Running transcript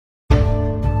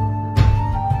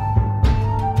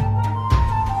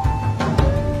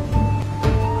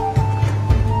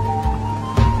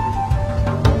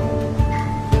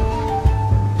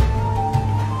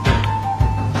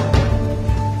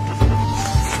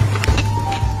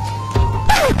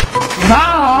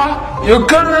You're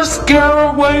gonna scare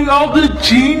away all the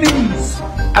genies.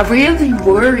 I really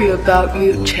worry about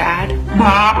you, Chad.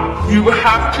 Ma, you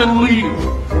have to leave.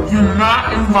 You're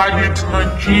not invited to my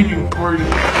genie party.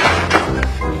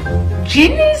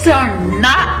 Genies are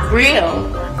not real.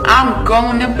 I'm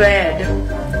going to bed.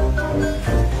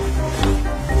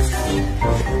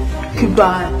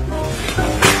 Goodbye.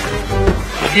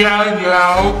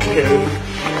 Yeah, okay.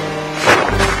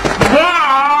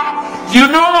 Ma, you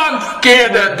know I'm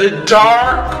scared at the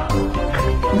dark.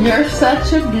 You're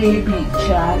such a baby,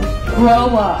 Chad.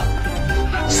 Grow up.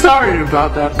 Sorry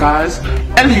about that, guys.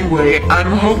 Anyway,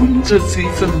 I'm hoping to see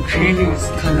some genies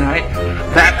tonight.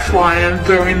 That's why I'm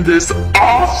throwing this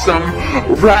awesome,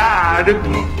 rad,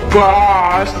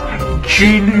 boss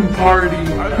genie party.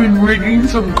 I've been reading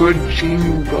some good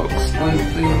genie books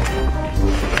lately.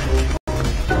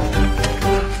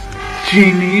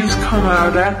 Genies come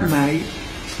out at night.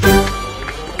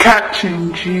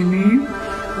 Catching genie.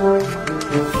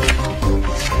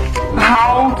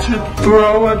 How to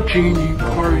throw a genie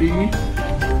party.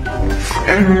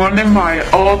 And one of my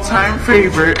all-time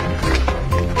favorite,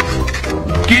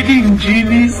 getting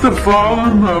genies to fall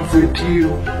in love with you.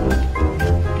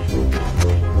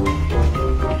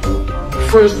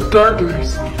 For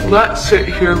starters, let's sit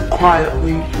here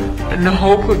quietly and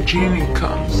hope a genie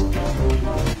comes.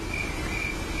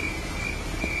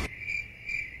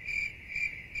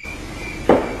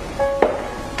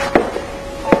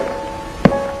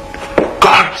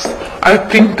 Guys, I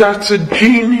think that's a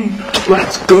genie.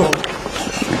 Let's go.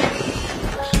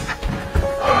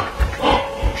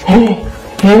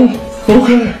 Oh,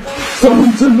 okay.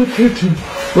 Someone's in the kitchen.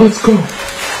 Let's go.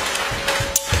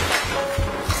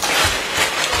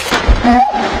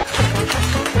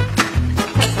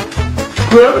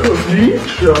 Grandpa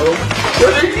Nicho,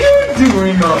 what are you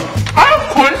doing up? I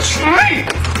couldn't sleep.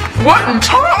 What in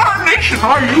tarnation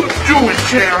are you doing,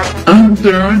 Chad? I'm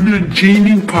throwing a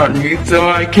genie party so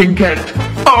I can get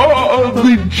all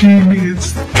the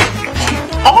genies.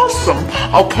 Awesome!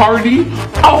 A party?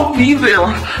 I'll be there.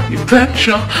 You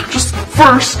betcha. Just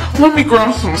first, let me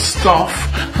grab some stuff.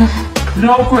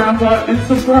 No, Grandpa, it's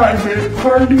a private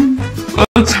party.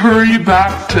 Let's hurry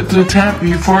back to the tent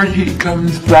before he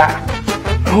comes back.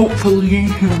 Hopefully,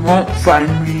 he won't find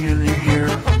me in here.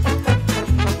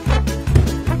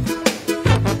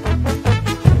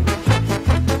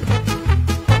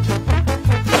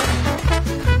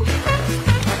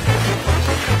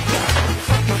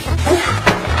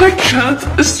 Hi,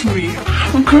 Chad, it's me,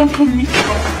 Grandpa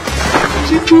Nicho.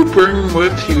 Did you bring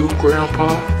with you,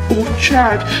 Grandpa? Oh,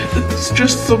 Chad, it's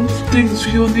just some things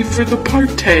you'll need for the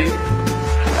party.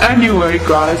 Anyway,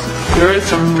 guys, there are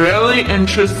some really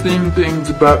interesting things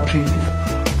about genies.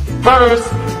 First,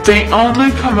 they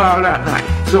only come out at night,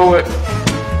 so it...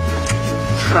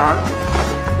 Chad,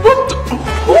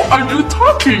 who are you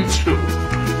talking to?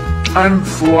 I'm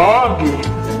vlogging.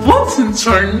 What in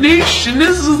tarnation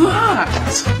is that?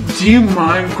 Do you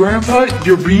mind, Grandpa?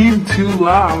 You're being too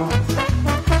loud.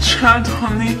 Chad,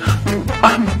 honey,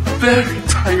 I'm very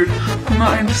tired. I'm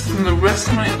not interested to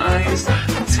rest my eyes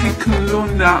and take a little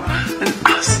nap and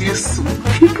ask you some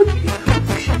people.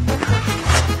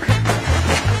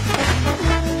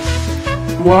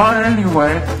 Well,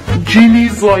 anyway,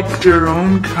 genies like their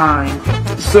own kind.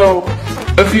 So,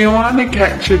 if you want to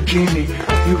catch a genie,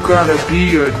 you gotta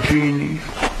be a genie.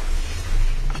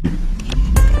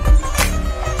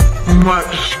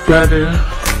 Much better.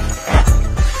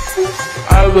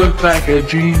 I look like a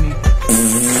genie.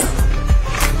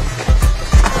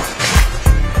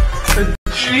 A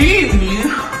genie?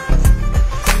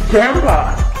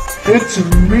 Grandpa, it's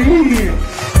me.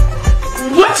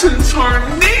 What in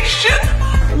tarnation?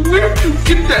 Where'd you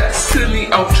get that silly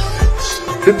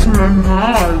outfit? It's my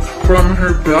mom from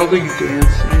her belly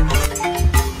dancing.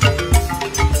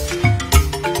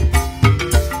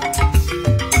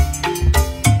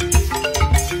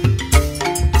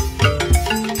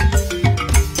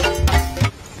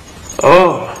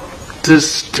 Oh,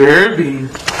 disturbing.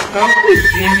 How did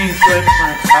Genie like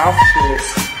my outfit?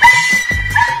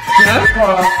 Grandpa,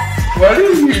 what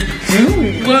are you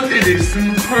doing? Well, it is a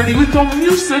party with all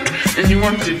music, and you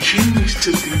want the genies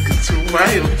to think it's a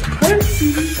wild party.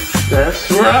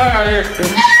 That's right.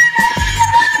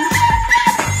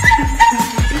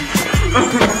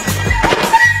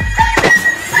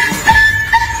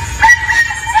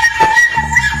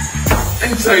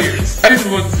 I'm tired. I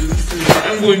want to sleep.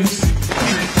 I'm going to sleep.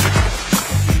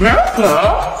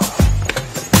 Grandpa?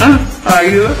 I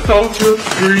thought you were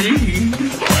free.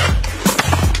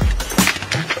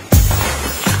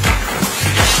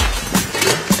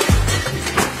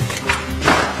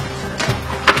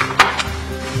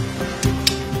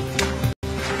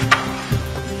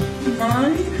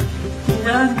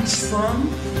 grandson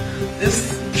is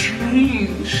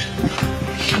strange.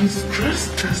 He's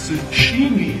dressed as a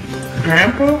genie.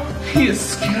 Grandpa? He is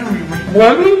scaring me.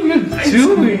 What are you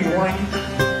doing?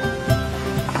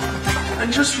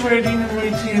 I'm just writing in my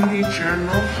daily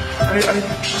journal. I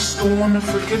just don't want to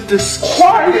forget this.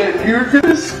 Quiet! You're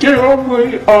gonna scare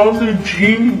away all the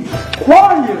genies.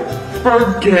 Quiet!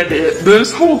 Forget it.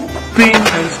 This whole thing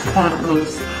is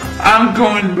pointless. I'm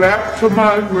going back to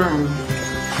my room.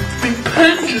 My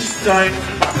pen just died.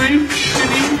 Are you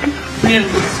kidding me? Man,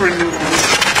 look for a new one.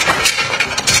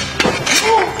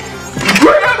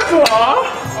 Grandpa!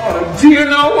 Do you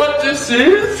know what this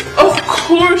is? Of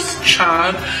course,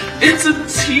 Chad. It's a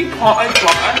teapot I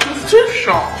bought at the thrift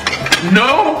shop.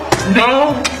 No.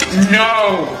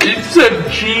 It's a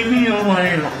genie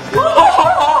lamp.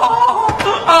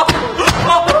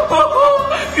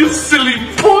 You silly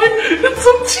boy. It's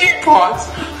a teapot.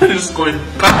 I'm just going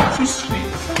back to sleep.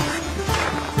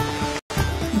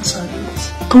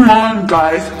 Come on,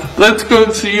 guys. Let's go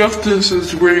see if this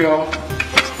is real.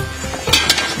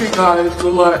 Okay, guys,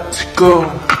 let's go.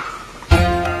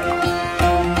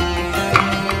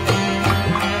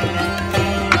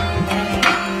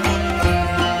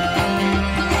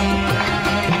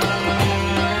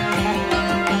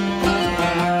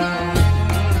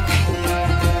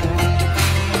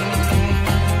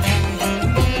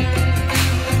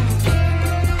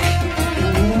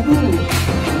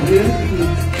 This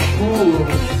is cool.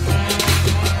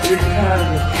 You're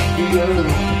kind of cute.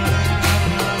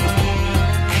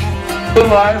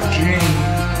 Alive, Genie.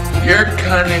 You're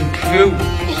kind of cute.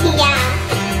 Yeah.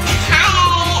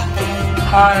 Hi.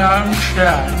 Hi, I'm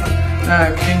Chad. And I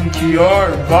think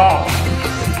you're boss.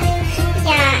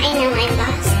 Yeah, I know I'm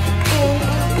boss.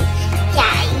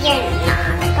 Yeah, you're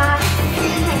not boss.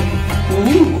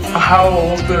 Ooh, how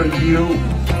old are you?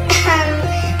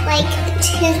 Like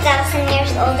 2,000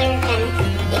 years older than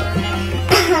you.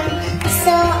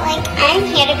 So, like, I'm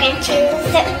here to grant you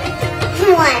the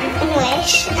one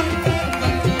wish.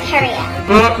 Hurry up.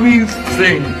 Let me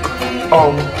think.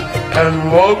 Oh, and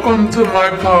welcome to my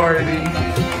party.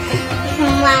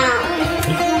 Wow.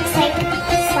 Looks like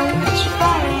so much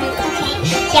fun.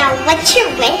 Okay. Yeah, what's your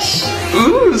wish?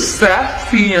 Ooh,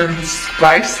 sassy and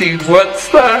spicy. What's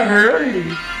the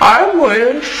hurry? I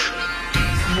wish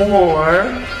for...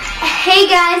 Hey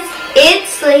guys,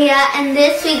 it's Leah, and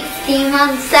this week's theme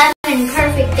on 7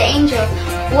 Perfect Angels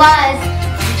was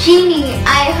Genie.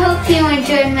 I hope you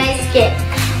enjoyed my skit.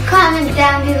 Comment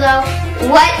down below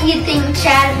what you think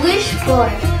Chad wished for.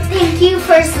 Thank you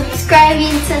for subscribing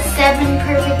to 7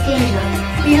 Perfect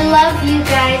Angels. We love you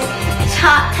guys.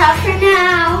 Ta for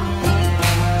now.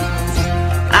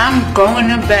 I'm going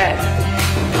to bed.